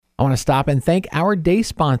want to stop and thank our day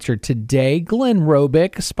sponsor today, Glenn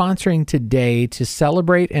Roubik, sponsoring today to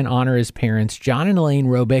celebrate and honor his parents, John and Elaine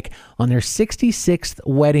Roubik, on their 66th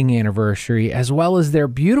wedding anniversary, as well as their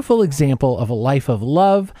beautiful example of a life of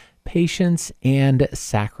love, patience, and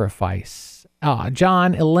sacrifice.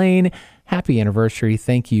 John, Elaine, happy anniversary.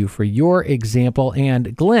 Thank you for your example.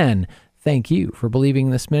 And Glenn, thank you for believing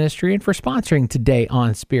in this ministry and for sponsoring today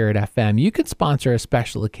on Spirit FM. You can sponsor a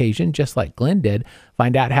special occasion just like Glenn did.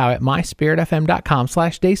 Find out how at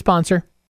myspiritfm.com/day sponsor.